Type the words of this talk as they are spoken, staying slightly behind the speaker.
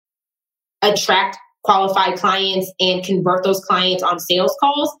attract qualified clients and convert those clients on sales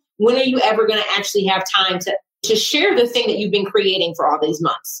calls, when are you ever going to actually have time to share the thing that you've been creating for all these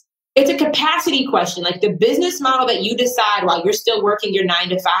months? It's a capacity question. Like the business model that you decide while you're still working your 9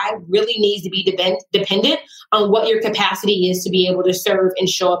 to 5 really needs to be dependent on what your capacity is to be able to serve and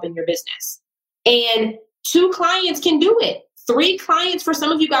show up in your business. And 2 clients can do it. 3 clients for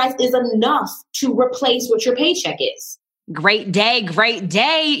some of you guys is enough to replace what your paycheck is. Great day, great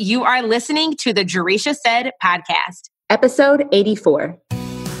day. You are listening to the Jerisha Said podcast. Episode 84.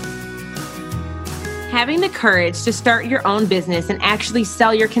 Having the courage to start your own business and actually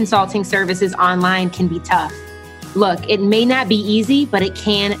sell your consulting services online can be tough. Look, it may not be easy, but it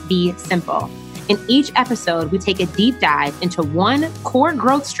can be simple. In each episode, we take a deep dive into one core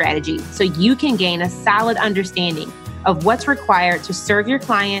growth strategy so you can gain a solid understanding of what's required to serve your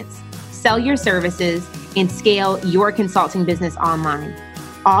clients, sell your services, and scale your consulting business online.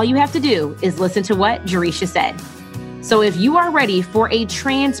 All you have to do is listen to what Jerisha said. So if you are ready for a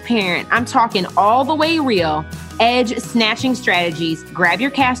transparent, I'm talking all the way real, edge-snatching strategies, grab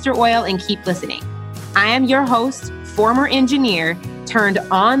your castor oil and keep listening. I am your host, former engineer, turned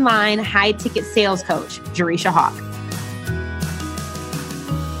online high-ticket sales coach, Jerisha Hawk.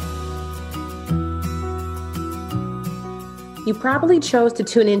 You probably chose to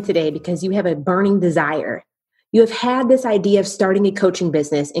tune in today because you have a burning desire. You have had this idea of starting a coaching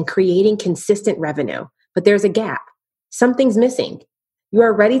business and creating consistent revenue, but there's a gap. Something's missing. You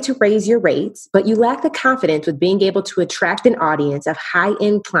are ready to raise your rates, but you lack the confidence with being able to attract an audience of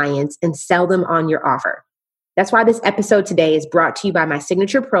high-end clients and sell them on your offer. That's why this episode today is brought to you by my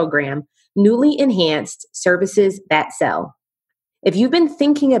signature program, Newly Enhanced Services That Sell. If you've been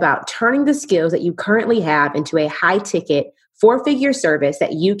thinking about turning the skills that you currently have into a high-ticket, 4-figure service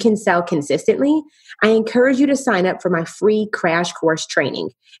that you can sell consistently, I encourage you to sign up for my free crash course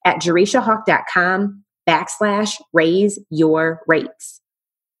training at jerishahawk.com/raise your rates.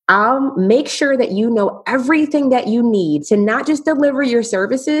 I'll make sure that you know everything that you need to not just deliver your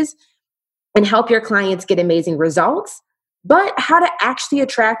services and help your clients get amazing results, but how to actually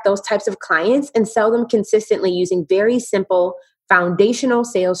attract those types of clients and sell them consistently using very simple foundational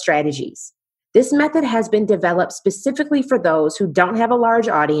sales strategies. This method has been developed specifically for those who don't have a large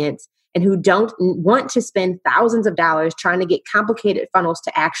audience and who don't want to spend thousands of dollars trying to get complicated funnels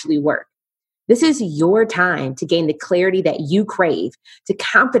to actually work. This is your time to gain the clarity that you crave to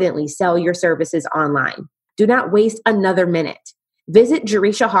confidently sell your services online. Do not waste another minute. Visit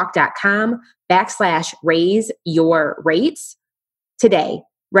jerishahawk.com/raise your rates today.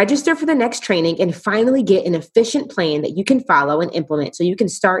 Register for the next training and finally get an efficient plan that you can follow and implement so you can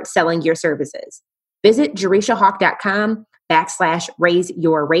start selling your services. Visit jerishahawk.com/raise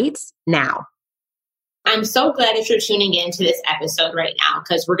your rates now. I'm so glad that you're tuning in to this episode right now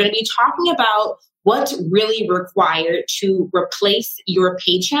because we're going to be talking about what's really required to replace your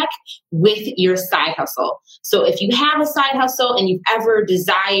paycheck with your side hustle. So if you have a side hustle and you've ever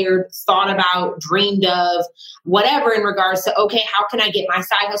desired, thought about, dreamed of, whatever in regards to, okay, how can I get my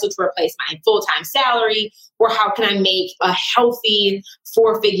side hustle to replace my full-time salary? Or how can I make a healthy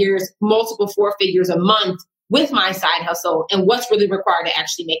 4 figures, multiple 4 figures a month with my side hustle? And what's really required to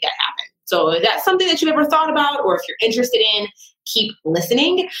actually make that happen? So if that's something that you've ever thought about, or if you're interested in, keep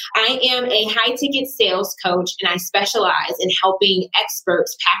listening. I am a high-ticket sales coach, and I specialize in helping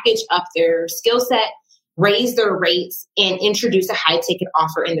experts package up their skill set, raise their rates, and introduce a high-ticket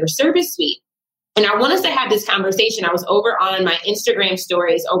offer in their service suite. And I want us to have this conversation. I was over on my Instagram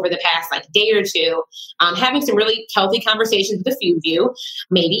stories over the past day or two, having some really healthy conversations with a few of you,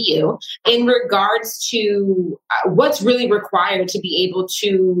 maybe you, in regards to what's really required to be able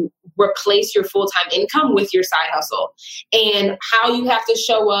to replace your full-time income with your side hustle, and how you have to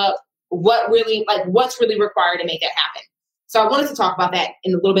show up, what's really required to make that happen. So I wanted to talk about that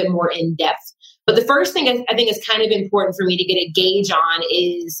in a little bit more in depth. But the first thing I think is kind of important for me to get a gauge on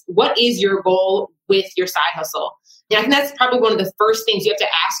is, what is your goal with your side hustle? And I think that's probably one of the first things you have to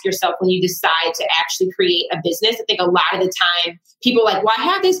ask yourself when you decide to actually create a business. I think a lot of the time people are like, well, I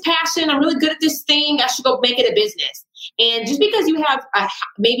have this passion, I'm really good at this thing, I should go make it a business. And just because you have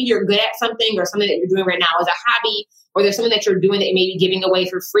maybe you're good at something, or something that you're doing right now as a hobby, or there's something that you're doing that you may be giving away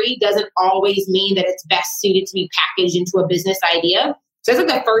for free, doesn't always mean that it's best suited to be packaged into a business idea. So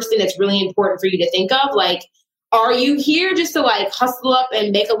that's the first thing that's really important for you to think of. Are you here just to hustle up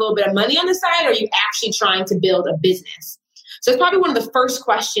and make a little bit of money on the side? Or are you actually trying to build a business? So it's probably one of the first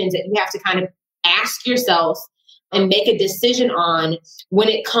questions that you have to kind of ask yourself and make a decision on when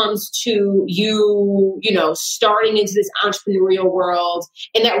it comes to you, starting into this entrepreneurial world.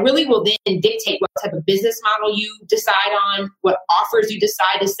 And that really will then dictate what type of business model you decide on, what offers you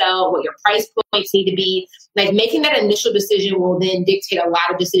decide to sell, what your price points need to be. Like making that initial decision will then dictate a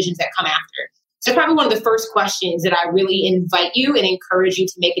lot of decisions that come after. So probably one of the first questions that I really invite you and encourage you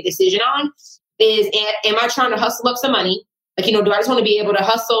to make a decision on is, am I trying to hustle up some money? Like, do I just want to be able to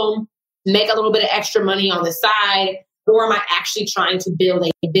hustle, make a little bit of extra money on the side, or am I actually trying to build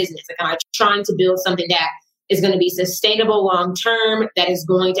a business? Like, am I trying to build something that is going to be sustainable long-term, that is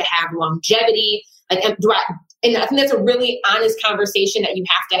going to have longevity? Like, and I think that's a really honest conversation that you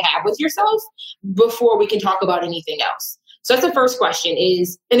have to have with yourself before we can talk about anything else. So that's the first question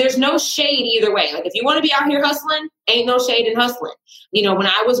is, and there's no shade either way. Like if you want to be out here hustling, ain't no shade in hustling. When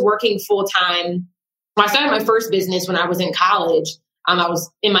I was working full-time, when I started my first business when I was in college, I was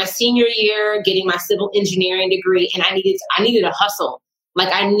in my senior year getting my civil engineering degree, and I needed a hustle.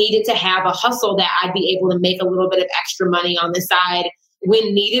 Like I needed to have a hustle that I'd be able to make a little bit of extra money on the side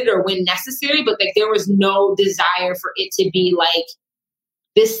when needed or when necessary. But like there was no desire for it to be like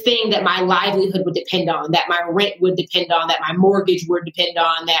this thing that my livelihood would depend on, that my rent would depend on, that my mortgage would depend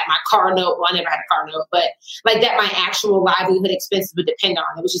on, that my car note, well, I never had a car note, but like that my actual livelihood expenses would depend on.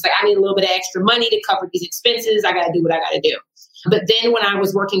 It was just like, I need a little bit of extra money to cover these expenses. I got to do what I got to do. But then when I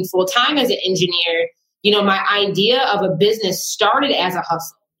was working full time as an engineer, my idea of a business started as a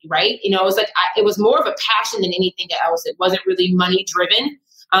hustle, right? It was like, it was more of a passion than anything else. It wasn't really money driven.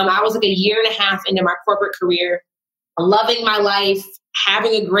 I was like a year and a half into my corporate career, loving my life,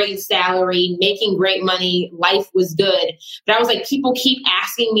 having a great salary, making great money. Life was good. But I was like, people keep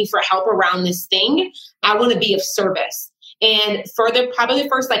asking me for help around this thing. I want to be of service. And for probably the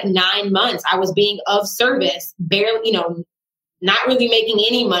first 9 months, I was being of service, barely, not really making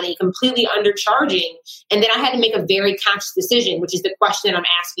any money, completely undercharging. And then I had to make a very conscious decision, which is the question I'm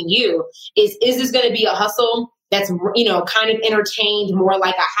asking you, is this going to be a hustle that's, kind of entertained more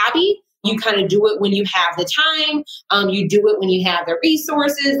like a hobby? You kind of do it when you have the time. You do it when you have the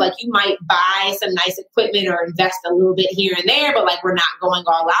resources. Like you might buy some nice equipment or invest a little bit here and there, but like we're not going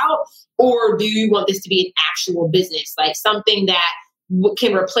all out. Or do you want this to be an actual business, like something that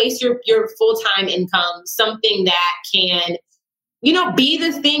can replace your full-time income, something that can, be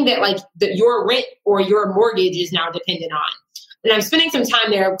the thing that like your rent or your mortgage is now dependent on. And I'm spending some time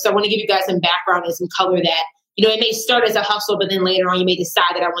there because I want to give you guys some background and some color that it may start as a hustle, but then later on you may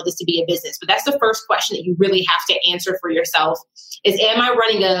decide that I want this to be a business. But that's the first question that you really have to answer for yourself is,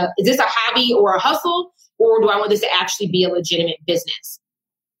 is this a hobby or a hustle, or do I want this to actually be a legitimate business?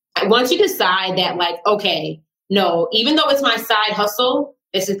 And once you decide that okay, no, even though it's my side hustle,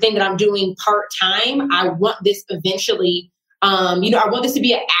 it's the thing that I'm doing part-time, I want this eventually, I want this to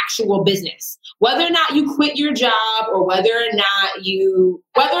be an actual business. Whether or not you quit your job or whether or not you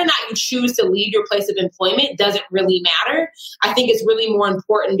choose to leave your place of employment doesn't really matter. I think it's really more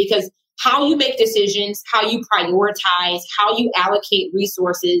important because how you make decisions, how you prioritize, how you allocate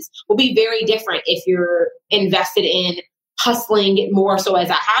resources will be very different if you're invested in hustling it more so as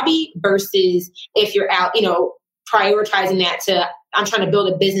a hobby versus if you're out, prioritizing that to, I'm trying to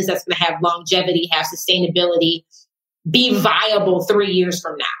build a business that's going to have longevity, have sustainability, be viable 3 years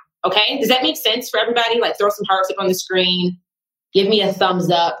from now. Okay. Does that make sense for everybody? Like throw some hearts up on the screen. Give me a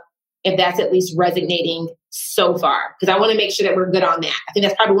thumbs up if that's at least resonating so far, because I want to make sure that we're good on that. I think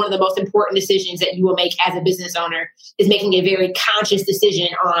that's probably one of the most important decisions that you will make as a business owner is making a very conscious decision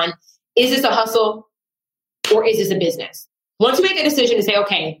on, is this a hustle or is this a business? Once you make a decision to say,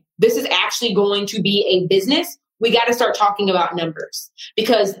 okay, this is actually going to be a business, we got to start talking about numbers,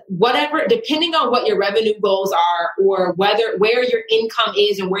 because depending on what your revenue goals are or where your income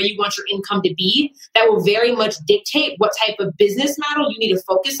is and where you want your income to be, that will very much dictate what type of business model you need to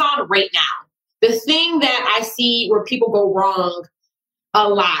focus on right now. The thing that I see where people go wrong a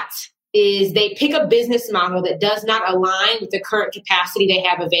lot is they pick a business model that does not align with the current capacity they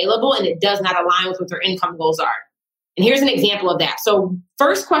have available, and it does not align with what their income goals are. And here's an example of that. So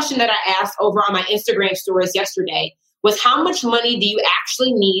first question that I asked over on my Instagram stories yesterday was, how much money do you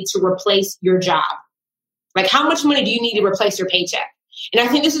actually need to replace your job? Like, how much money do you need to replace your paycheck? And I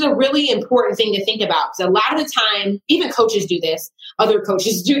think this is a really important thing to think about, because a lot of the time, even coaches do this, other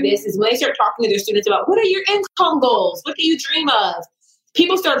coaches do this, is when they start talking to their students about what are your income goals? What do you dream of?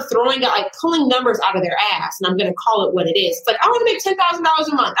 People start pulling numbers out of their ass, and I'm going to call it what it is. It's like, I want to make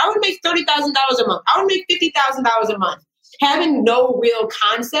 $10,000 a month. I want to make $30,000 a month. I want to make $50,000 a month. Having no real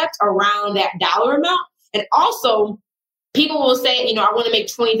concept around that dollar amount. And also, people will say, I want to make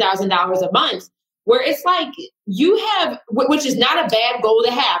 $20,000 a month. where it's like you have, which is not a bad goal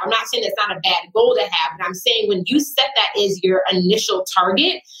to have. I'm not saying it's not a bad goal to have, but I'm saying when you set that as your initial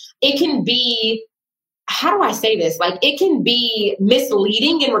target, it can be, how do I say this? Like it can be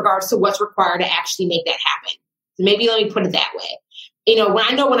misleading in regards to what's required to actually make that happen. Maybe let me put it that way.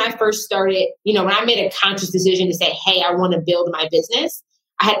 When I first started, when I made a conscious decision to say, hey, I want to build my business,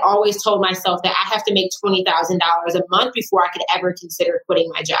 I had always told myself that I have to make $20,000 a month before I could ever consider quitting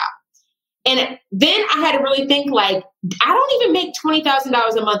my job. And then I had to really think like, I don't even make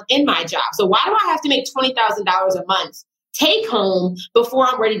 $20,000 a month in my job. So why do I have to make $20,000 a month take home before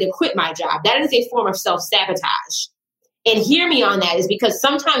I'm ready to quit my job? That is a form of self-sabotage. And hear me on that, is because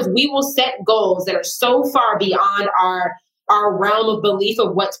sometimes we will set goals that are so far beyond our realm of belief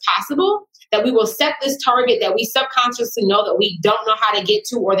of what's possible that we will set this target that we subconsciously know that we don't know how to get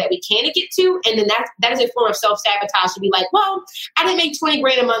to or that we can't get to. And then that is a form of self-sabotage to be like, well, I didn't make 20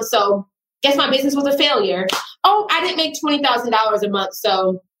 grand a month, so guess my business was a failure. Oh, I didn't make $20,000 a month,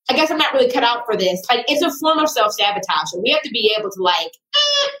 so I guess I'm not really cut out for this. Like it's a form of self-sabotage. So we have to be able to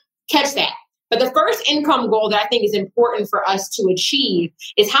catch that. But the first income goal that I think is important for us to achieve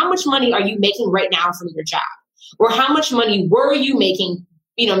is how much money are you making right now from your job? Or how much money were you making?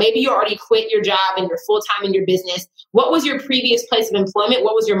 Maybe you already quit your job and you're full-time in your business. What was your previous place of employment?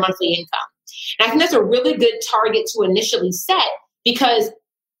 What was your monthly income? And I think that's a really good target to initially set, because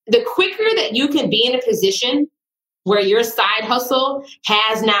the quicker that you can be in a position where your side hustle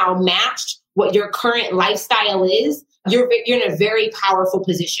has now matched what your current lifestyle is, you're in a very powerful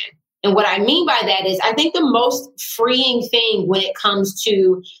position. And what I mean by that is I think the most freeing thing when it comes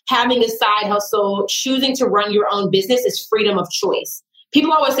to having a side hustle, choosing to run your own business, is freedom of choice.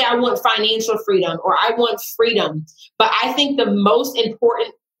 People always say, I want financial freedom or I want freedom. But I think the most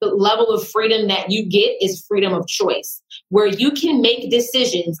important level of freedom that you get is freedom of choice, where you can make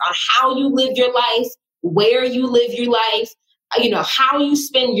decisions on how you live your life, where you live your life, how you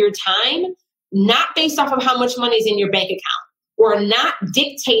spend your time, not based off of how much money is in your bank account, or not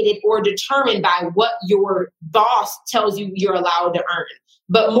dictated or determined by what your boss tells you you're allowed to earn,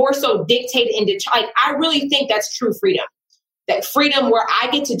 but more so dictated and I really think that's true freedom. That freedom where I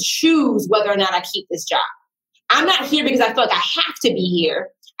get to choose whether or not I keep this job. I'm not here because I feel like I have to be here.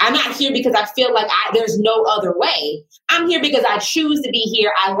 I'm not here because I feel like there's no other way. I'm here because I choose to be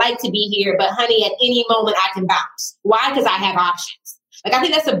here. I like to be here, but honey, at any moment I can bounce. Why? Because I have options. Like, I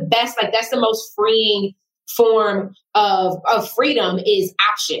think that's the best, that's the most freeing form of freedom is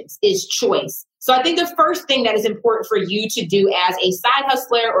options, is choice. So I think the first thing that is important for you to do as a side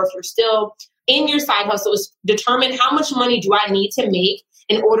hustler, or if you're still in your side hustle, is determine how much money do I need to make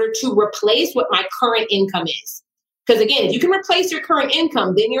in order to replace what my current income is. Because again, if you can replace your current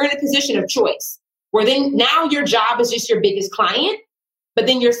income, then you're in a position of choice, where then now your job is just your biggest client, but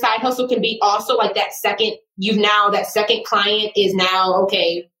then your side hustle can be also like that second client is now,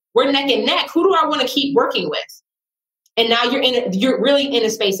 okay, we're neck and neck. Who do I want to keep working with? And now you're really in a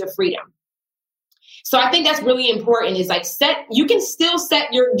space of freedom. So I think that's really important, is you can still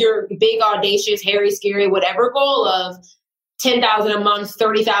set your big, audacious, hairy, scary, whatever goal of $10,000 a month,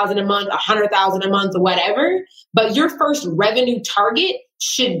 $30,000 a month, $100,000 a month, or whatever. But your first revenue target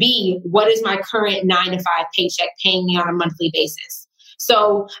should be, what is my current 9-to-5 paycheck paying me on a monthly basis?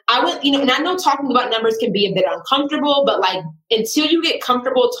 So I would, and I know talking about numbers can be a bit uncomfortable, but until you get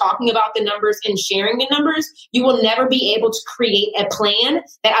comfortable talking about the numbers and sharing the numbers, you will never be able to create a plan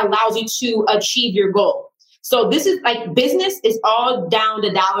that allows you to achieve your goal. So this is business is all down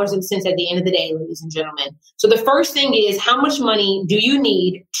to dollars and cents at the end of the day, ladies and gentlemen. So the first thing is, how much money do you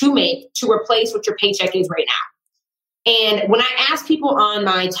need to make to replace what your paycheck is right now? And when I asked people on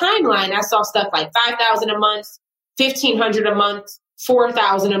my timeline, I saw stuff like $5,000 a month, $1,500 a month,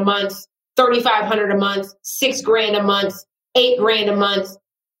 $4,000 a month, $3,500 a month, $6,000 a month, $8,000 a month.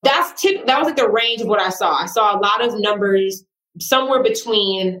 That was the range of what I saw. I saw a lot of numbers somewhere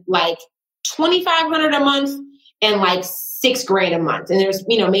between $2,500 a month and $6,000 a month. And there's,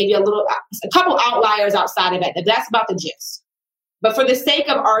 maybe a couple outliers outside of it. But that's about the gist. But for the sake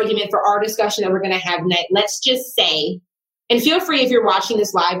of argument, for our discussion that we're going to have next, let's just say, and feel free if you're watching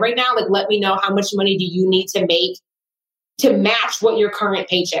this live right now, let me know how much money do you need to make to match what your current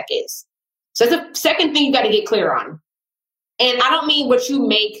paycheck is. So that's the second thing you got to get clear on. And I don't mean what you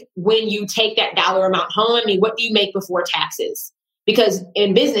make when you take that dollar amount home. I mean, what do you make before taxes? Because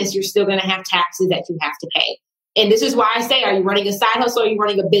in business, you're still going to have taxes that you have to pay. And this is why I say, are you running a side hustle or are you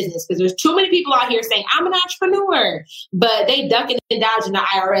running a business? Because there's too many people out here saying, I'm an entrepreneur, but they ducking and dodging the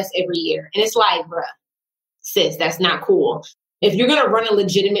IRS every year. And it's like, bruh, sis, that's not cool. If you're going to run a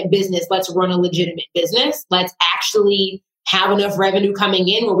legitimate business, let's run a legitimate business. Let's actually have enough revenue coming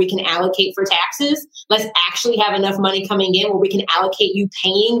in where we can allocate for taxes. Let's actually have enough money coming in where we can allocate you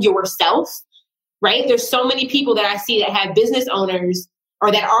paying yourself, right? There's so many people that I see that have business owners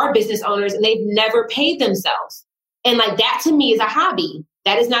or that are business owners and they've never paid themselves. And like that to me is a hobby.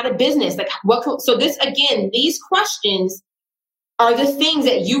 That is not a business. Like so this, again, these questions are the things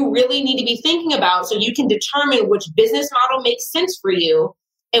that you really need to be thinking about so you can determine which business model makes sense for you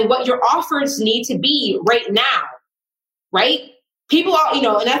and what your offers need to be right now, right? People are,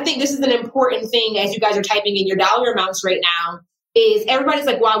 and I think this is an important thing as you guys are typing in your dollar amounts right now is everybody's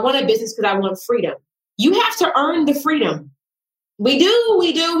like, well, I want a business because I want freedom. You have to earn the freedom. We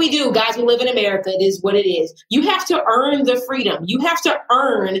do. Guys, we live in America. It is what it is. You have to earn the freedom. You have to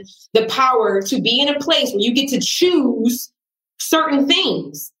earn the power to be in a place where you get to choose certain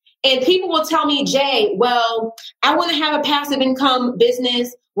things. And people will tell me, Jay, well, I want to have a passive income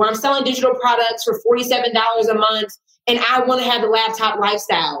business where I'm selling digital products for $47 a month. And I want to have the laptop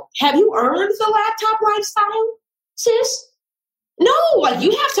lifestyle. Have you earned the laptop lifestyle, sis? No, like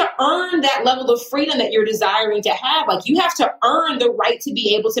you have to earn that level of freedom that you're desiring to have. Like you have to earn the right to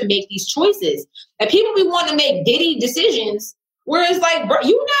be able to make these choices. And people be wanting to make diddy decisions, whereas like, bro,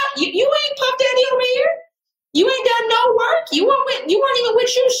 you ain't Puff Daddy over here. You ain't done no work. You weren't even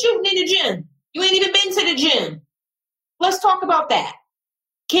with you shooting in the gym. You ain't even been to the gym. Let's talk about that.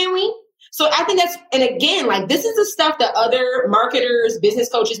 Can we? So I think and again, like this is the stuff that other marketers, business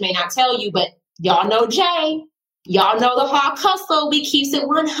coaches may not tell you, but y'all know Jay. Y'all know the hard hustle. We keeps it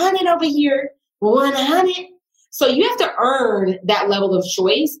 100 over here. 100. So you have to earn that level of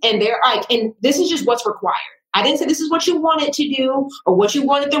choice. And and this is just what's required. I didn't say this is what you wanted to do or what you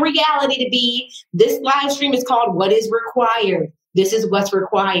wanted the reality to be. This live stream is called What is Required. This is what's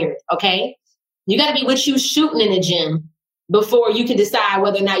required. Okay. You got to be with you shooting in the gym before you can decide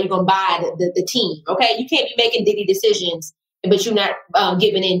whether or not you're going to buy the team. Okay. You can't be making Diddy decisions, but you're not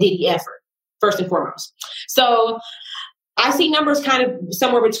giving in Diddy effort. First and foremost. So I see numbers kind of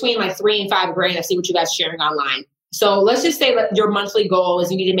somewhere between like $3,000 and $5,000. I see what you guys sharing online. So let's just say that your monthly goal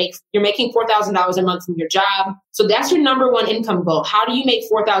is you're making $4,000 a month from your job. So that's your number one income goal. How do you make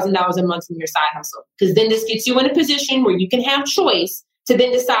 $4,000 a month from your side hustle? Because then this gets you in a position where you can have choice to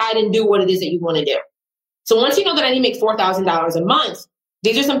then decide and do what it is that you want to do. So once you know that I need to make $4,000 a month,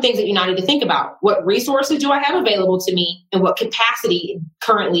 these are some things that you now need to think about. What resources do I have available to me and what capacity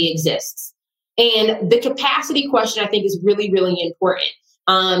currently exists? And the capacity question, I think, is really, really important,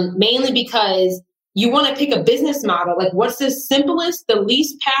 mainly because you want to pick a business model. Like what's the simplest, the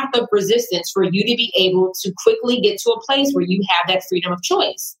least path of resistance for you to be able to quickly get to a place where you have that freedom of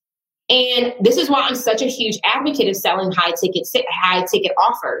choice. And this is why I'm such a huge advocate of selling high ticket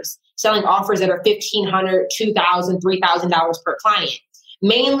offers, selling offers that are $1,500, $2,000, $3,000 per client,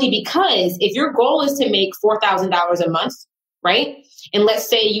 mainly because if your goal is to make $4,000 a month, right? And let's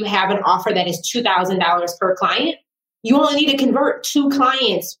say you have an offer that is $2,000 per client. You only need to convert 2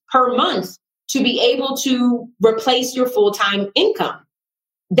 clients per month to be able to replace your full-time income.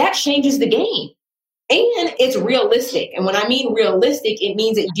 That changes the game. And it's realistic. And when I mean realistic, it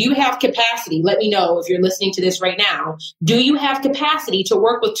means that you have capacity. Let me know if you're listening to this right now. Do you have capacity to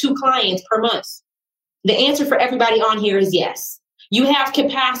work with 2 clients per month? The answer for everybody on here is yes. You have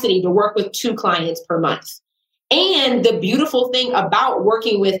capacity to work with 2 clients per month. And the beautiful thing about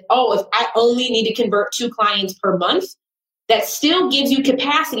working with, if I only need to convert 2 clients per month, that still gives you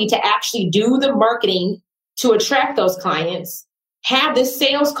capacity to actually do the marketing to attract those clients, have the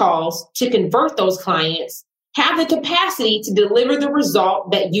sales calls to convert those clients, have the capacity to deliver the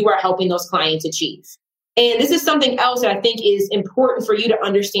result that you are helping those clients achieve. And this is something else that I think is important for you to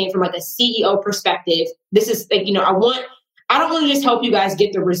understand from like a CEO perspective. This is like, I don't want to just help you guys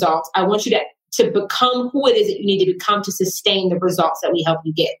get the results. I want you to become who it is that you need to become to sustain the results that we help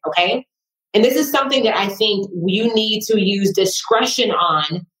you get. Okay. And this is something that I think you need to use discretion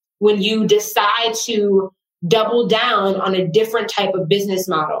on when you decide to double down on a different type of business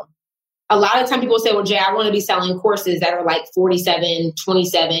model. A lot of time people say, well, Jay, I want to be selling courses that are like $47,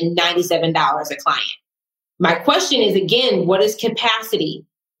 $27, $97 a client. My question is, again, what is capacity?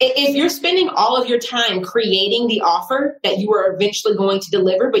 If you're spending all of your time creating the offer that you are eventually going to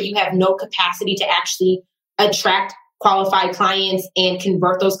deliver, but you have no capacity to actually attract qualified clients and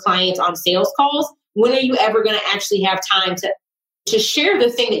convert those clients on sales calls, when are you ever going to actually have time to share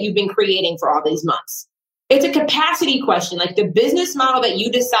the thing that you've been creating for all these months? It's a capacity question. Like the business model that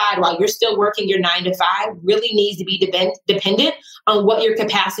you decide while you're still working your 9 to 5 really needs to be dependent on what your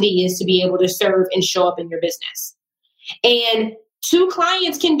capacity is to be able to serve and show up in your business. And 2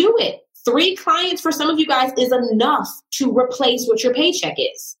 clients can do it. 3 clients for some of you guys is enough to replace what your paycheck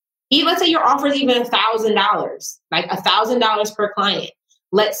is. Let's say your offer is even $1,000, like $1,000 per client.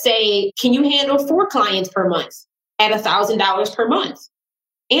 Let's say, can you handle 4 clients per month at $1,000 per month?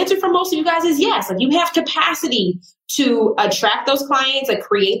 Answer for most of you guys is yes. Like, you have capacity to attract those clients, like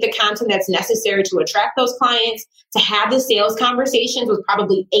create the content that's necessary to attract those clients, to have the sales conversations with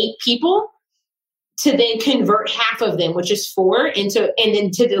probably 8 people, to then convert half of them, which is 4, and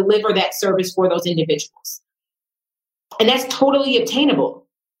then to deliver that service for those individuals. And that's totally obtainable.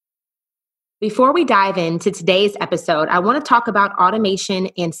 Before we dive into today's episode, I want to talk about automation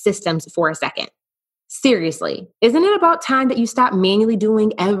and systems for a second. Seriously, isn't it about time that you stop manually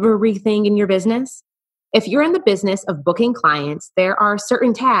doing everything in your business? If you're in the business of booking clients, there are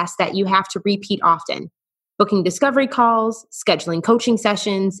certain tasks that you have to repeat often. Booking discovery calls, scheduling coaching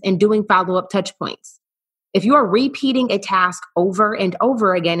sessions, and doing follow-up touch points. If you are repeating a task over and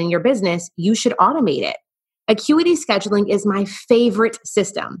over again in your business, you should automate it. Acuity Scheduling is my favorite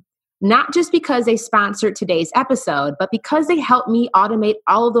system, not just because they sponsored today's episode, but because they help me automate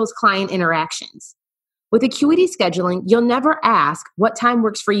all of those client interactions. With Acuity Scheduling, you'll never ask what time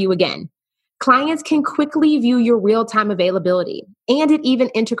works for you again. Clients can quickly view your real-time availability, and it even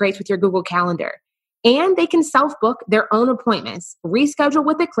integrates with your Google Calendar. And they can self-book their own appointments, reschedule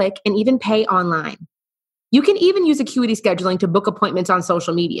with a click, and even pay online. You can even use Acuity Scheduling to book appointments on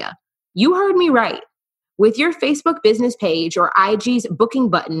social media. You heard me right. With your Facebook business page or IG's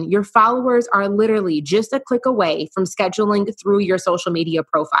booking button, your followers are literally just a click away from scheduling through your social media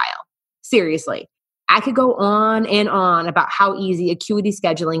profile. Seriously. I could go on and on about how easy Acuity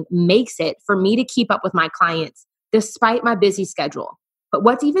Scheduling makes it for me to keep up with my clients despite my busy schedule. But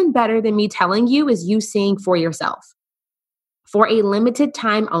what's even better than me telling you is you seeing for yourself. For a limited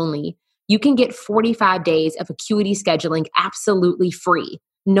time only, you can get 45 days of Acuity Scheduling absolutely free.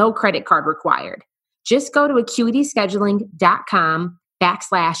 No credit card required. Just go to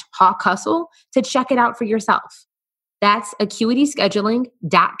acuityscheduling.com/HawkHustle to check it out for yourself. That's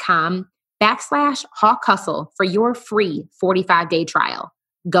acuityscheduling.com/HawkHustle for your free 45-day trial.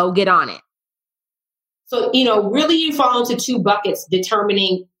 Go get on it. So, really you fall into 2 buckets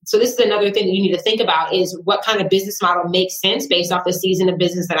determining. So this is another thing that you need to think about is what kind of business model makes sense based off the season of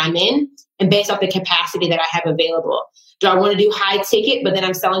business that I'm in and based off the capacity that I have available. Do I want to do high ticket, but then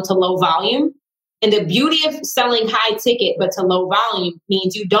I'm selling to low volume? And the beauty of selling high ticket, but to low volume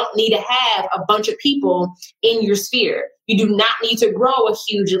means you don't need to have a bunch of people in your sphere. You do not need to grow a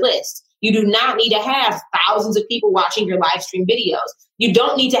huge list. You do not need to have thousands of people watching your live stream videos. You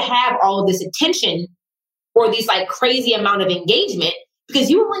don't need to have all of this attention or these like crazy amount of engagement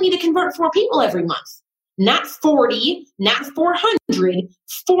because you only need to convert 4 people every month. Not 40, not 400,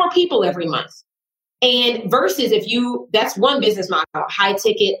 4 people every month. And versus that's one business model, high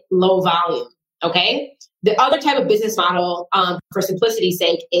ticket, low volume. Okay. The other type of business model, for simplicity's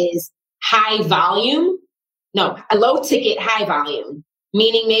sake, is a low ticket, high volume,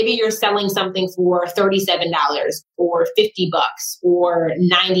 meaning maybe you're selling something for $37 or $50 or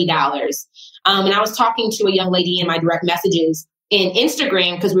 $90. And I was talking to a young lady in my direct messages in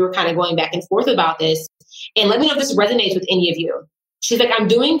Instagram because we were kind of going back and forth about this. And let me know if this resonates with any of you. She's like, I'm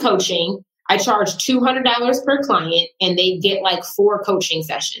doing coaching. I charge $200 per client and they get like 4 coaching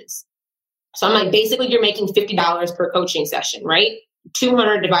sessions. So I'm like, basically you're making $50 per coaching session, right?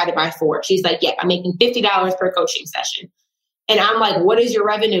 200 divided by 4. She's like, yeah, I'm making $50 per coaching session. And I'm like, what is your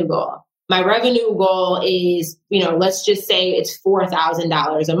revenue goal? My revenue goal is, let's just say it's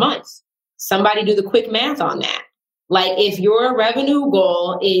 $4,000 a month. Somebody do the quick math on that. Like if your revenue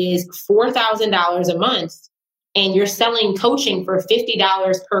goal is $4,000 a month and you're selling coaching for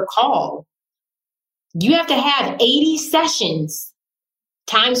 $50 per call, you have to have 80 sessions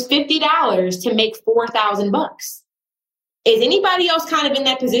times $50 to make $4,000. Is anybody else kind of in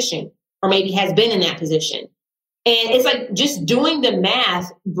that position or maybe has been in that position? And it's like just doing the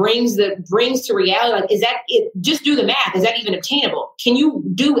math brings to reality. Like, is that it? Just do the math. Is that even obtainable? Can you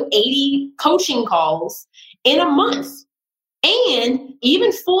do 80 coaching calls in a month? And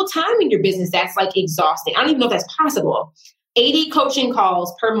even full time in your business, that's like exhausting. I don't even know if that's possible. 80 coaching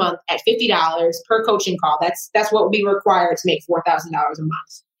calls per month at $50 per coaching call. That's what would be required to make $4,000 a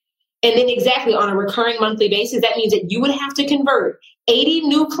month. And then exactly on a recurring monthly basis, that means that you would have to convert 80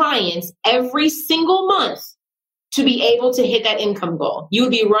 new clients every single month to be able to hit that income goal. You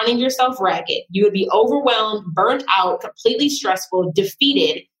would be running yourself ragged. You would be overwhelmed, burnt out, completely stressful,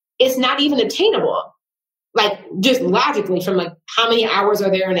 defeated. It's not even attainable. Like just logically from like how many hours are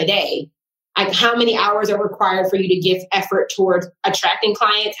there in a day? Like how many hours are required for you to give effort towards attracting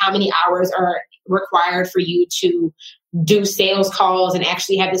clients? How many hours are required for you to do sales calls and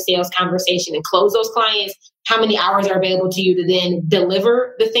actually have the sales conversation and close those clients? how many hours are available to you to then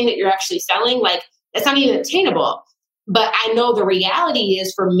deliver the thing that you're actually selling. Like, that's not even attainable. But I know the reality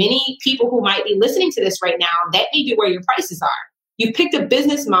is for many people who might be listening to this right now, that may be where your prices are. You've picked a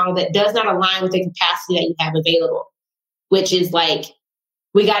business model that does not align with the capacity that you have available, which is like,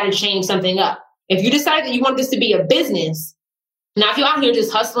 we got to change something up. If you decide that you want this to be a business, now if you're out here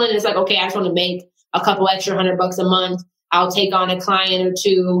just hustling and it's like, okay, I just want to make a couple extra $100 a month, I'll take on a client or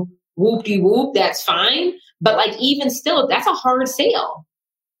two, whoop-de-whoop, that's fine. But like, even still, that's a hard sale.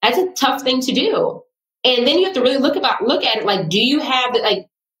 That's a tough thing to do. And then you have to really look at it. Like, do you have I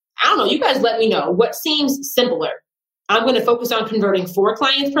don't know, you guys let me know what seems simpler. I'm going to focus on converting 4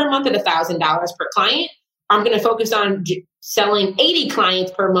 clients per month at $1,000 per client. I'm going to focus on selling 80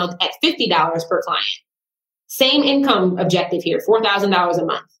 clients per month at $50 per client. Same income objective here, $4,000 a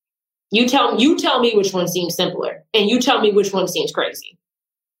month. You tell me which one seems simpler, and you tell me which one seems crazy.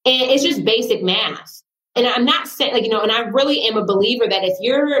 And it's just basic math. And I'm not saying and I really am a believer that if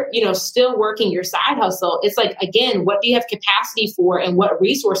you're, still working your side hustle, it's like, again, what do you have capacity for and what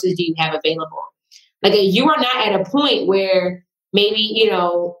resources do you have available? Like, you are not at a point where maybe,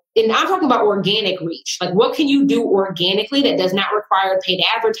 and I'm talking about organic reach. Like, what can you do organically that does not require paid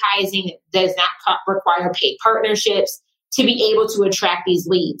advertising, that does not require paid partnerships to be able to attract these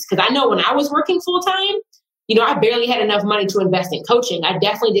leads? Because I know when I was working full time, I barely had enough money to invest in coaching. I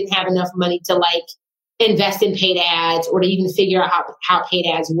definitely didn't have enough money to invest in paid ads or to even figure out how paid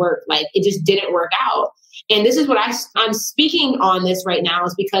ads work. Like, it just didn't work out. And this is what I'm speaking on this right now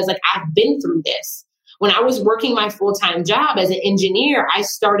is because I've been through this. When I was working my full-time job as an engineer, I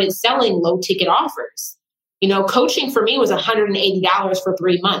started selling low ticket offers. Coaching for me was $180 for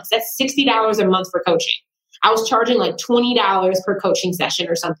 3 months. That's $60 a month for coaching. I was charging $20 per coaching session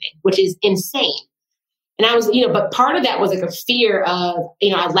or something, which is insane. And I was, but part of that was a fear of,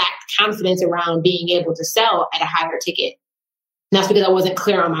 I lacked confidence around being able to sell at a higher ticket. And that's because I wasn't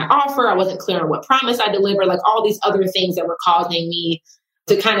clear on my offer. I wasn't clear on what promise I delivered, all these other things that were causing me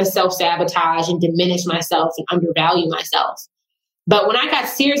to kind of self-sabotage and diminish myself and undervalue myself. But when I got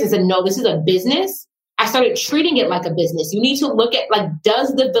serious and said, no, this is a business, I started treating it like a business. You need to look at, does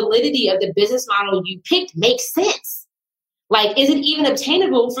the validity of the business model you picked make sense? Is it even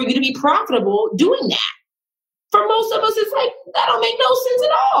obtainable for you to be profitable doing that? For most of us, it's that don't make no sense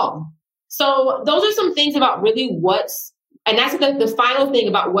at all. So those are some things about really and that's the final thing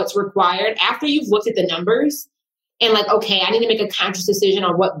about what's required after you've looked at the numbers and okay, I need to make a conscious decision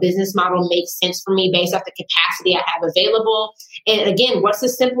on what business model makes sense for me based off the capacity I have available. And again, what's the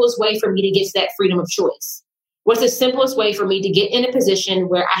simplest way for me to get to that freedom of choice? What's the simplest way for me to get in a position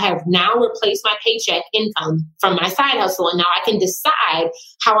where I have now replaced my paycheck income from my side hustle, and now I can decide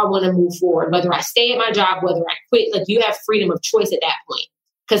how I want to move forward, whether I stay at my job, whether I quit. You have freedom of choice at that point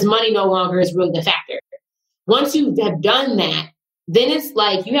because money no longer is really the factor. Once you have done that, then it's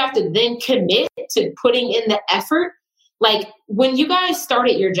you have to then commit to putting in the effort. When you guys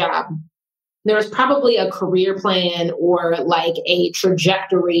started your job, there was probably a career plan or a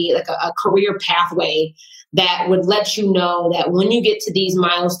trajectory, a career pathway that would let you know that when you get to these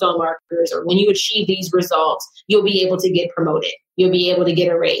milestone markers or when you achieve these results, you'll be able to get promoted. You'll be able to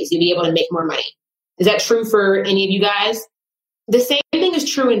get a raise. You'll be able to make more money. Is that true for any of you guys? The same thing is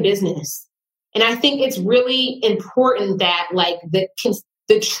true in business. And I think it's really important that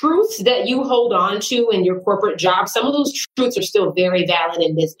the truths that you hold on to in your corporate job, some of those truths are still very valid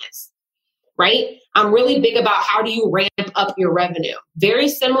in business, right? I'm really big about how do you ramp up your revenue? Very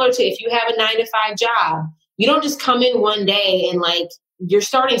similar to if you have a 9-to-5 job, you don't just come in one day and your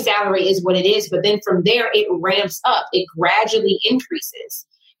starting salary is what it is, but then from there it ramps up. It gradually increases.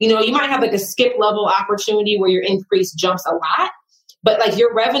 You might have a skip level opportunity where your increase jumps a lot, but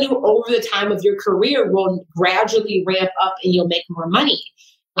your revenue over the time of your career will gradually ramp up and you'll make more money.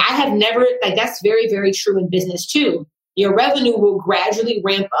 I have never, that's very, very true in business too. Your revenue will gradually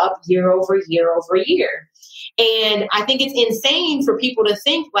ramp up year over year over year. And I think it's insane for people to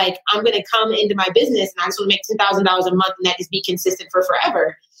think I'm going to come into my business and I just want to make $10,000 a month and that just be consistent for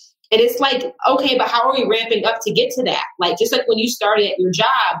forever. And it's okay, but how are we ramping up to get to that? Just when you started at your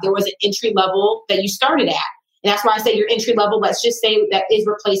job, there was an entry level that you started at. And that's why I say your entry level, let's just say that is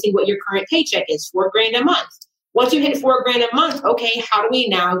replacing what your current paycheck is, $4,000 a month. Once you hit $4,000 a month, okay, how do we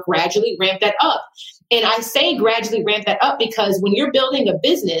now gradually ramp that up? And I say gradually ramp that up because when you're building a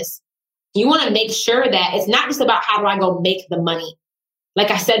business, you want to make sure that it's not just about how do I go make the money.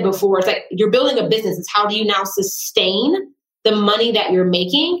 Like I said before, it's you're building a business. It's how do you now sustain the money that you're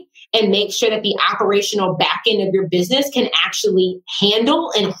making and make sure that the operational back end of your business can actually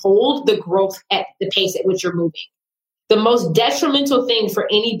handle and hold the growth at the pace at which you're moving. The most detrimental thing for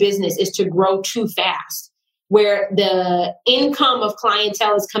any business is to grow too fast. where the income of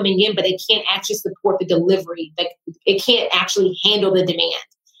clientele is coming in, but it can't actually support the delivery. Like it can't actually handle the demand.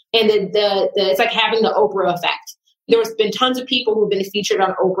 And it's like having the Oprah effect. There's been tons of people who've been featured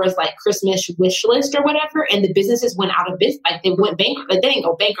on Oprah's like Christmas wish list or whatever, and the businesses went out of business. Like they went bankrupt. Like they didn't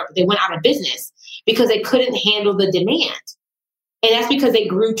go bankrupt. They went out of business because they couldn't handle the demand. And that's because they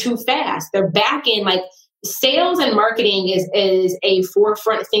grew too fast. They're back in like sales and marketing is a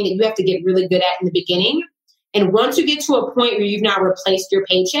forefront thing that you have to get really good at in the beginning. And once you get to a point where you've now replaced your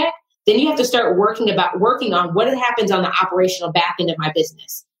paycheck, then you have to start working on what happens on the operational back end of my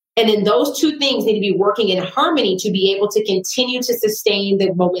business. And then those two things need to be working in harmony to be able to continue to sustain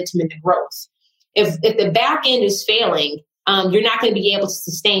the momentum and the growth. If the back end is failing, you're not going to be able to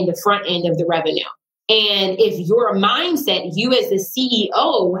sustain the front end of the revenue. And if your mindset, you as the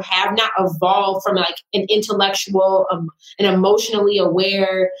CEO have not evolved from like an intellectual, an emotionally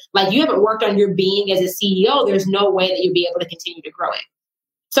aware, like you haven't worked on your being as a CEO, there's no way that you'll be able to continue to grow it.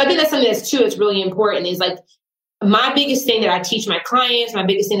 So I think that's something that's really important is like, my biggest thing that I teach my clients, my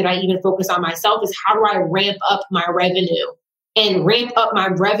biggest thing that I even focus on myself is how do I ramp up my revenue and ramp up my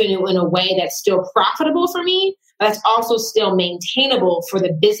revenue in a way that's still profitable for me, but that's also still maintainable for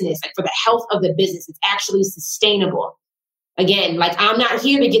the business, like for the health of the business. It's actually sustainable. Again, like I'm not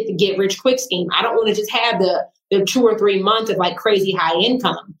here to get the get rich quick scheme. I don't want to just have the 2 or 3 months of like crazy high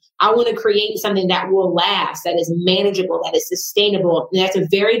income. I want to create something that will last, that is manageable, that is sustainable. And that's a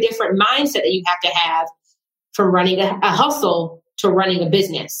very different mindset that you have to have from running a hustle to running a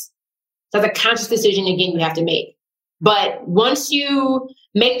business. So that's a conscious decision, again, you have to make. But once you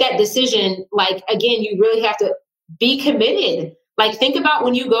make that decision, like, again, you really have to be committed. Like, think about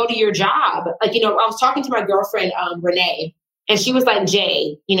when you go to your job. Like, I was talking to my girlfriend, Renee, and she was like,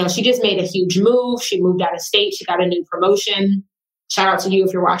 Jay, she just made a huge move. She moved out of state. She got a new promotion. Shout out to you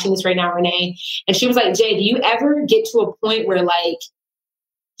if you're watching this right now, Renee. And she was like, Jay, do you ever get to a point where like,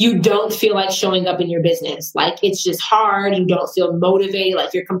 you don't feel like showing up in your business? Like it's just hard. You don't feel motivated.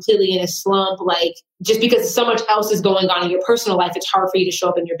 Like you're completely in a slump. Like just because so much else is going on in your personal life, it's hard for you to show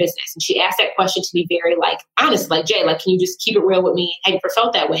up in your business. And she asked that question to me very like honest, like, Jay, like, can you just keep it real with me? Have you ever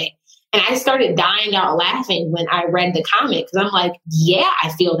felt that way? And I started dying out laughing when I read the comment because I'm like, yeah, I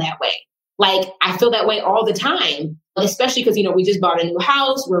feel that way. Like I feel that way all the time, especially because, we just bought a new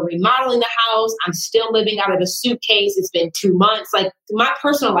house. We're remodeling the house. I'm still living out of a suitcase. It's been 2 months. Like my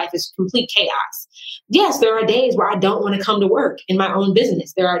personal life is complete chaos. Yes, there are days where I don't want to come to work in my own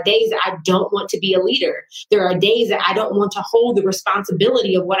business. There are days that I don't want to be a leader. There are days that I don't want to hold the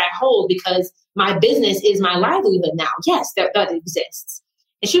responsibility of what I hold because my business is my livelihood now. Yes, that exists.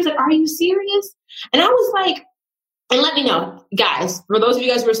 And she was like, are you serious? And I was like, and let me know, guys, for those of you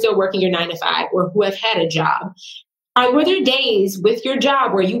guys who are still working your 9 to 5 or who have had a job, were there days with your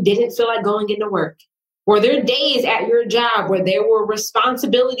job where you didn't feel like going into work? Were there days at your job where there were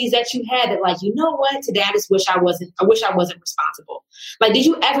responsibilities that you had that like, you know what, today I wish I wasn't responsible. Like, did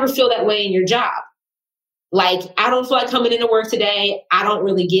you ever feel that way in your job? Like, I don't feel like coming into work today. I don't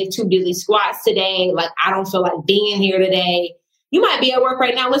really give 2 diddly squats today. Like, I don't feel like being here today. You might be at work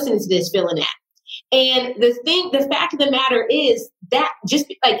right now listening to this, feeling that. And the fact of the matter is that just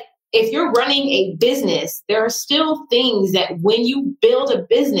like, if you're running a business, there are still things that when you build a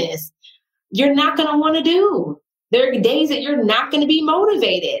business, you're not going to want to do. There are days that you're not going to be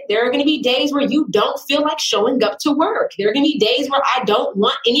motivated. There are going to be days where you don't feel like showing up to work. There are going to be days where I don't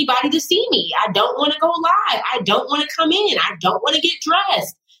want anybody to see me. I don't want to go live. I don't want to come in. I don't want to get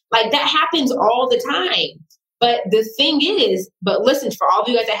dressed. Like that happens all the time. But the thing is, but listen, for all of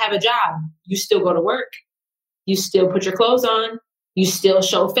you guys that have a job, you still go to work. You still put your clothes on. You still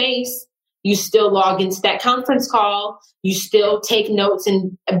show face. You still log into that conference call. You still take notes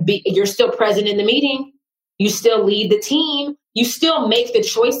and you're still present in the meeting. You still lead the team. You still make the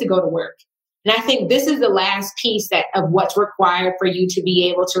choice to go to work. And I think this is the last piece of what's required for you to be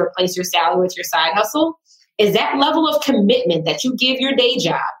able to replace your salary with your side hustle is that level of commitment that you give your day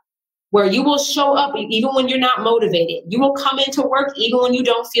job, where you will show up even when you're not motivated. You will come into work even when you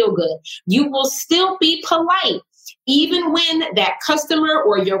don't feel good. You will still be polite, even when that customer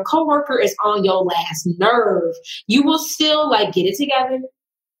or your coworker is on your last nerve. You will still like get it together.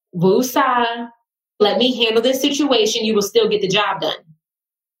 Woosah. Let me handle this situation. You will still get the job done.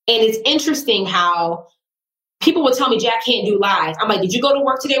 And it's interesting how people will tell me, Jack can't do live. I'm like, did you go to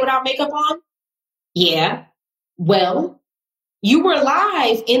work today without makeup on? Yeah. Well, you were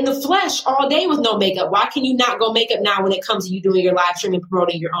live in the flesh all day with no makeup. Why can you not go makeup now when it comes to you doing your live stream and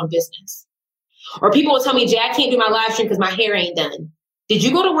promoting your own business? Or people will tell me, Jay, I can't do my live stream because my hair ain't done. Did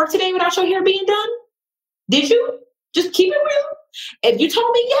you go to work today without your hair being done? Did you? Just keep it real. If you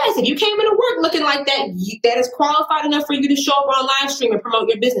told me yes, if you came into work looking like that, that is qualified enough for you to show up on live stream and promote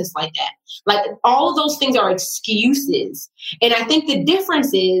your business like that. Like all of those things are excuses. And I think the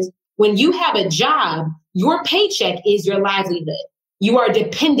difference is when you have a job, your paycheck is your livelihood. You are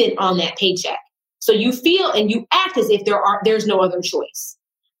dependent on that paycheck. So you feel and you act as if there's no other choice.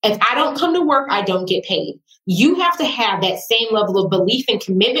 If I don't come to work, I don't get paid. You have to have that same level of belief and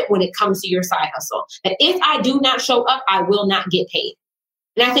commitment when it comes to your side hustle. That if I do not show up, I will not get paid.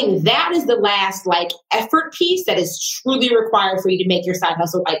 And I think that is the last effort piece that is truly required for you to make your side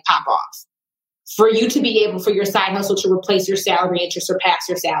hustle pop off. For you to be able, for your side hustle to replace your salary and to surpass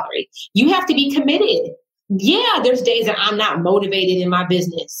your salary. You have to be committed. Yeah, there's days that I'm not motivated in my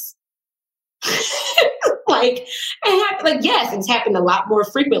business. Yes, it's happened a lot more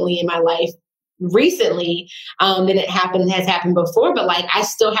frequently in my life recently than it has happened before. But I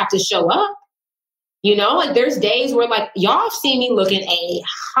still have to show up. There's days where y'all have seen me looking a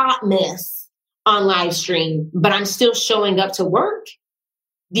hot mess on live stream, but I'm still showing up to work.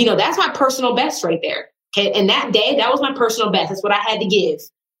 That's my personal best right there. Okay. And that day, that was my personal best. That's what I had to give,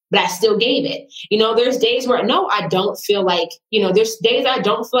 but I still gave it. There's days where, no, I don't feel there's days I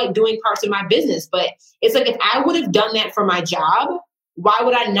don't feel like doing parts of my business, but it's if I would have done that for my job, why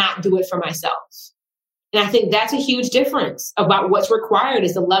would I not do it for myself? And I think that's a huge difference about what's required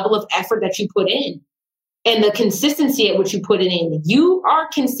is the level of effort that you put in and the consistency at which you put it in. You are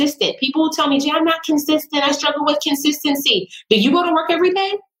consistent. People will tell me, Jay, I'm not consistent. I struggle with consistency. Do you go to work every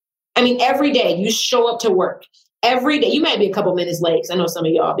day? I mean, every day you show up to work. Every day. You might be a couple minutes late. I know some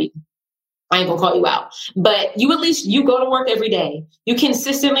of y'all I ain't gonna call you out, but you go to work every day. You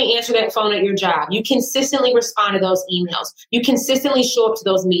consistently answer that phone at your job. You consistently respond to those emails. You consistently show up to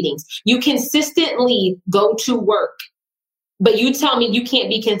those meetings. You consistently go to work. But you tell me you can't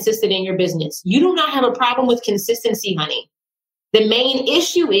be consistent in your business. You do not have a problem with consistency, honey. The main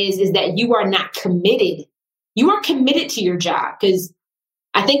issue is that you are not committed. You are committed to your job because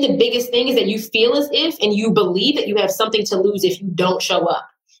I think the biggest thing is that you feel as if and you believe that you have something to lose if you don't show up.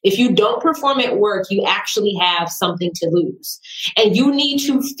 If you don't perform at work, you actually have something to lose. And you need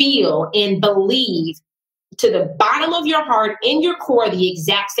to feel and believe to the bottom of your heart, in your core, the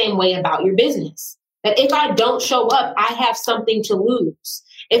exact same way about your business. That if I don't show up, I have something to lose.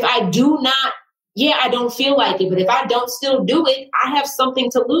 If I do not, I don't feel like it, but if I don't still do it, I have something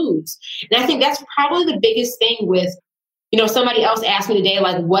to lose. And I think that's probably the biggest thing with, somebody else asked me today,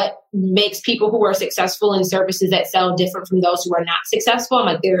 what makes people who are successful in services that sell different from those who are not successful?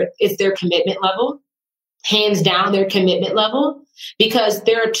 I'm it's their commitment level. Hands down, their commitment level. Because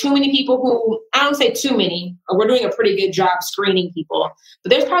there are too many people who, I don't say too many, we're doing a pretty good job screening people, but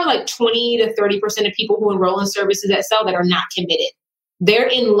there's probably 20 to 30% of people who enroll in services that sell that are not committed. They're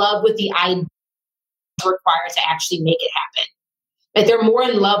in love with the idea required to actually make it happen. That they're more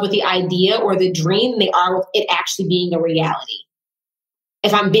in love with the idea or the dream than they are with it actually being a reality.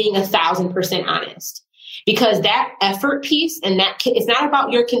 If I'm being 1,000% honest. Because that effort piece and it's not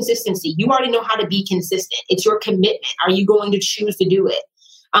about your consistency. You already know how to be consistent. It's your commitment. Are you going to choose to do it?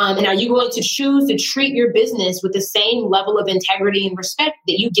 And are you going to choose to treat your business with the same level of integrity and respect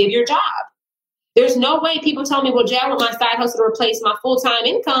that you give your job? There's no way people tell me, well, Jay, I want my side hustle to replace my full-time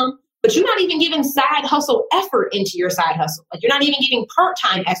income, but you're not even giving side hustle effort into your side hustle. You're not even giving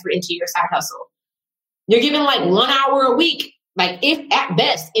part-time effort into your side hustle. You're giving 1 hour a week, if at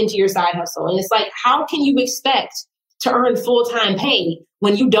best, into your side hustle. And it's how can you expect to earn full-time pay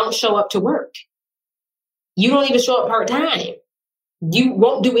when you don't show up to work? You don't even show up part-time. You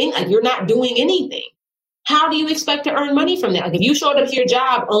won't do anything. You're not doing anything. How do you expect to earn money from that? If you showed up to your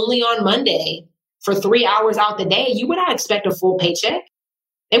job only on Monday for 3 hours out the day, you would not expect a full paycheck.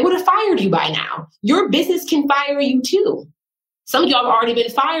 They would have fired you by now. Your business can fire you too. Some of y'all have already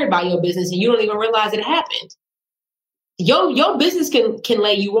been fired by your business and you don't even realize it happened. Your business can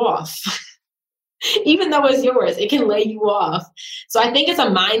lay you off. Even though it's yours, it can lay you off. So I think it's a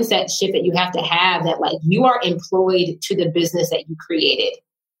mindset shift that you have to have that you are employed to the business that you created.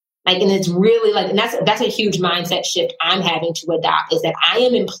 And it's really and that's a huge mindset shift I'm having to adopt is that I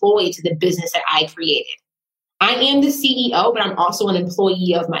am employed to the business that I created. I am the CEO, but I'm also an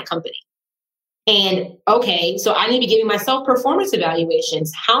employee of my company. And okay, so I need to be giving myself performance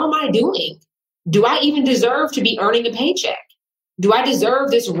evaluations. How am I doing? Do I even deserve to be earning a paycheck? Do I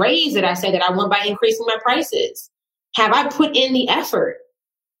deserve this raise that I say that I want by increasing my prices? Have I put in the effort?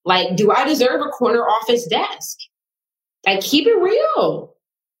 Do I deserve a corner office desk? Keep it real.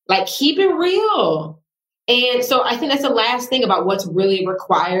 Keep it real. And so I think that's the last thing about what's really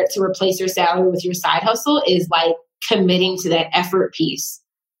required to replace your salary with your side hustle is committing to that effort piece,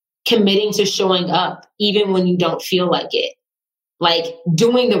 committing to showing up even when you don't feel like it. like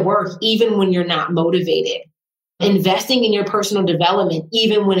doing the work even when you're not motivated, investing in your personal development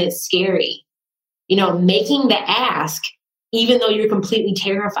even when it's scary, making the ask even though you're completely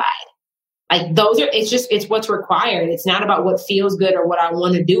terrified. Like it's what's required. It's not about what feels good or what I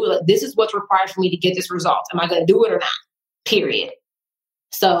want to do. Like, this is what's required for me to get this result. Am I going to do it or not? Period.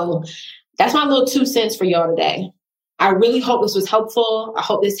 So that's my little 2 cents for y'all today. I really hope this was helpful. I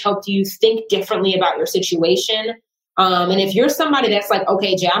hope this helped you think differently about your situation. And if you're somebody that's like,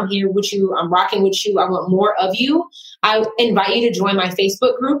 okay, Jay, I'm here with you. I'm rocking with you. I want more of you. I invite you to join my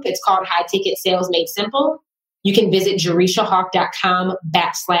Facebook group. It's called High Ticket Sales Made Simple. You can visit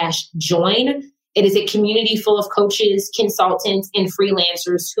JarishaHawk.com/join. It is a community full of coaches, consultants, and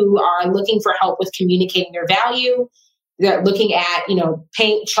freelancers who are looking for help with communicating their value. They're looking at,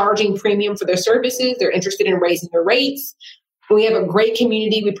 charging premium for their services. They're interested in raising their rates. We have a great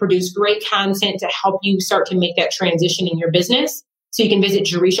community. We produce great content to help you start to make that transition in your business. So you can visit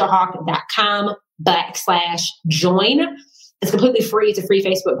JarishaHawk.com/join. It's completely free. It's a free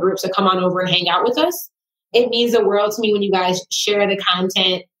Facebook group. So come on over and hang out with us. It means the world to me when you guys share the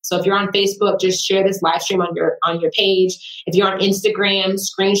content. So if you're on Facebook, just share this live stream on your page. If you're on Instagram,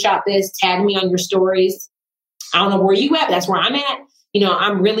 screenshot this, tag me on your stories. I don't know where you at. That's where I'm at.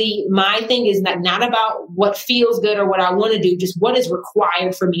 My thing is not about what feels good or what I want to do, just what is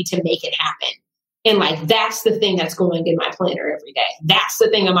required for me to make it happen. And like, that's the thing that's going in my planner every day. That's the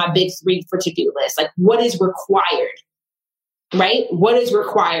thing on my big 3 for to-do list. Like, what is required, right? What is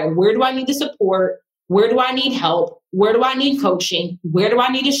required? Where do I need the support? Where do I need help? Where do I need coaching? Where do I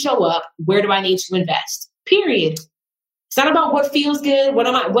need to show up? Where do I need to invest? Period. It's not about what feels good.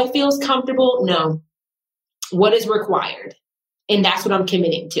 What feels comfortable? No. What is required? And that's what I'm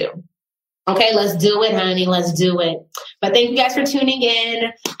committing to. Okay, let's do it, honey. Let's do it. But thank you guys for tuning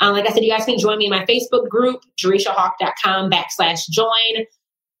in. Like I said, you guys can join me in my Facebook group, JarishaHawk.com/join.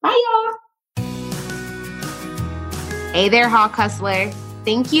 Bye, y'all. Hey there, Hawk Hustler.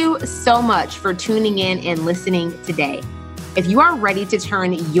 Thank you so much for tuning in and listening today. If you are ready to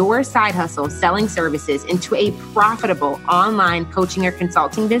turn your side hustle selling services into a profitable online coaching or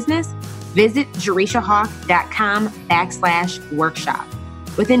consulting business, visit JarishaHawk.com/workshop.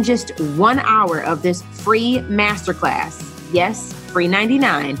 Within just 1 hour of this free masterclass, yes, free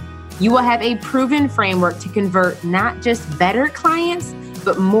 99, you will have a proven framework to convert not just better clients,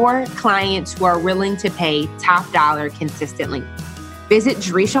 but more clients who are willing to pay top dollar consistently. Visit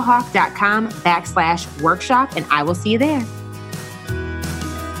JarishaHawk.com/workshop, and I will see you there.